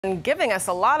And giving us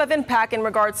a lot of impact in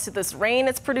regards to this rain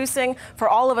it's producing for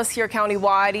all of us here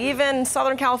countywide, even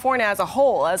Southern California as a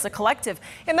whole, as a collective,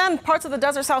 and then parts of the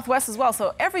desert Southwest as well.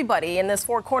 So everybody in this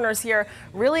four corners here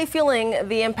really feeling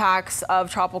the impacts of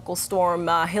Tropical Storm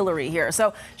Hilary here.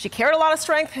 So she carried a lot of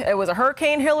strength. It was a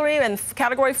Hurricane Hilary and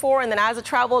Category 4, and then as it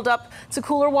traveled up to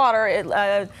cooler water,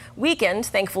 it weakened,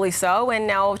 thankfully so, and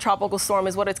now Tropical Storm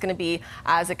is what it's going to be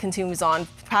as it continues on,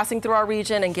 passing through our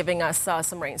region and giving us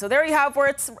some rain. So there you have where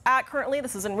it's at currently.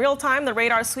 This is in real time, the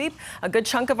radar sweep. A good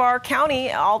chunk of our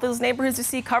county, all those neighborhoods you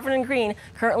see covered in green,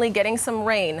 currently getting some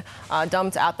rain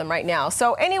dumped at them right now.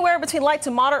 So anywhere between light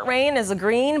to moderate rain is a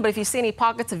green, but if you see any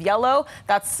pockets of yellow,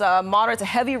 that's moderate to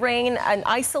heavy rain and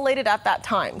isolated at that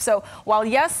time. So while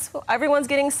yes, everyone's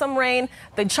getting some rain,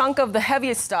 the chunk of the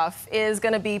heaviest stuff is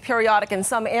going to be periodic in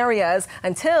some areas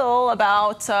until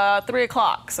about 3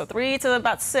 o'clock. So 3 to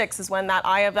about 6 is when that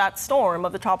eye of that storm,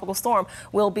 of the tropical storm,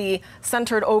 will be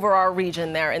centered over our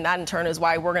region there, and that in turn is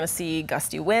why we're going to see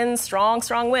gusty winds,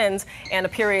 strong winds, and a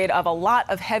period of a lot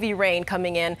of heavy rain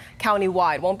coming in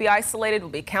countywide. Won't be isolated, will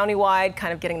be countywide,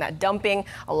 kind of getting that dumping.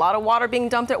 A lot of water being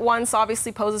dumped at once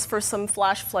obviously poses for some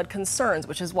flash flood concerns,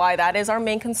 which is why that is our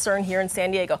main concern here in San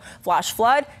Diego. Flash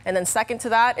flood, and then second to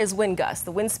that is wind gusts.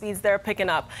 The wind speeds there picking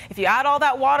up. If you add all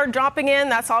that water dropping in,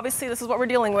 that's obviously, this is what we're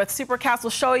dealing with. Supercast will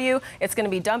show you it's going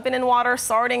to be dumping in water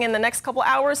starting in the next couple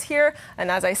hours here, and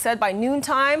as I said, by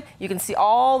noontime, you can see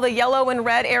all the yellow and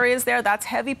red areas there. That's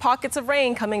heavy pockets of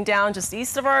rain coming down just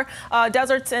east of our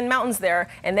deserts and mountains there.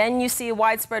 And then you see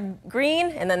widespread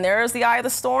green, and then there's the eye of the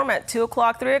storm at 2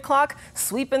 o'clock, 3 o'clock,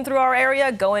 sweeping through our area,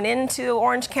 going into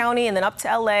Orange County and then up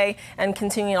to LA and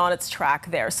continuing on its track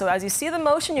there. So as you see the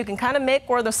motion, you can kind of make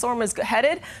where the storm is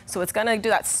headed. So it's going to do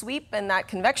that sweep and that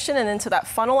convection and into that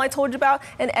funnel I told you about,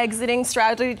 and exiting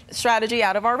strategy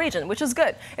out of our region, which is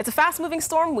good. It's a fast-moving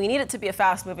storm. We need it to be a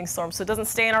fast-moving storm so it doesn't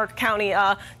stay in our county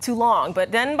too long.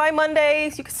 But then by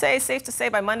Monday, you could say, safe to say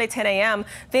by Monday 10 a.m.,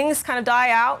 things kind of die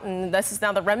out, and this is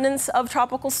now the remnants of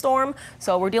tropical storm.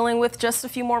 So we're dealing with just a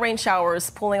few more rain showers,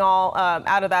 pulling all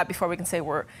out of that before we can say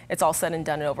it's all said and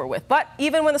done and over with. But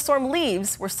even when the storm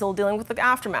leaves, we're still dealing with the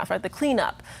aftermath, right? The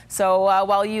cleanup. So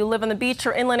while you live on the beach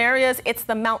or inland areas, it's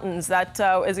the mountains that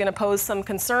is going to pose some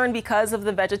concern because of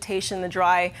the vegetation, the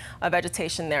dry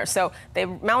vegetation there. So the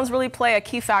mountains really play a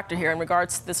key factor here in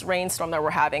regards to this rainstorm that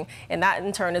we're having, and that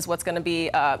in turn is what's going to be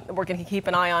we're going to keep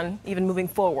an eye on even moving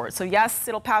forward. So yes,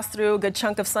 it'll pass through a good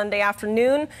chunk of Sunday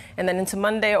afternoon, and then into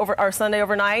Monday or Sunday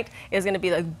overnight is going to be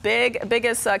the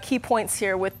biggest key points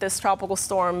here with this tropical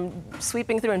storm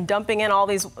sweeping through and dumping in all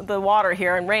the water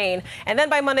here and rain. And then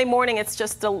by Monday morning, it's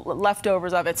just the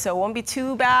leftovers of it, so it won't be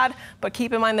too bad. But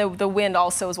keep in mind the wind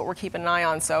also is what we're keeping an eye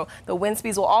on. So the wind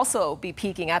speeds will also be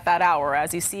peaking at that hour,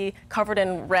 as you see covered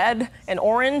in red and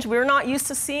orange. We're not used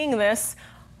to seeing this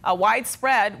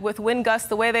widespread with wind gusts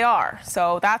the way they are.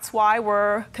 So that's why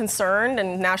we're concerned,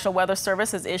 and National Weather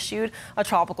Service has issued a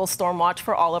tropical storm watch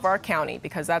for all of our county,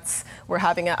 because we're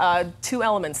having two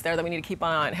elements there that we need to keep an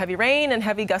eye on: heavy rain and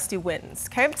heavy gusty winds.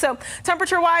 Okay, so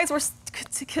temperature-wise, we're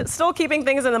still keeping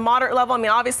things in the moderate level. I mean,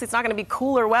 obviously it's not going to be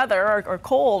cooler weather or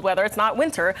cold weather. It's not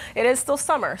winter. It is still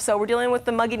summer. So we're dealing with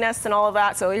the mugginess and all of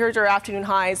that. So here's your afternoon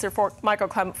highs, your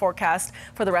microclimate forecast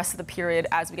for the rest of the period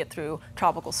as we get through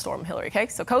Tropical Storm Hilary. Okay,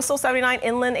 so coastal 79,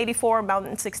 inland 84,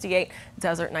 mountain 68,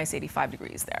 desert nice 85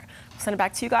 degrees there. I'll send it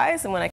back to you guys, and when I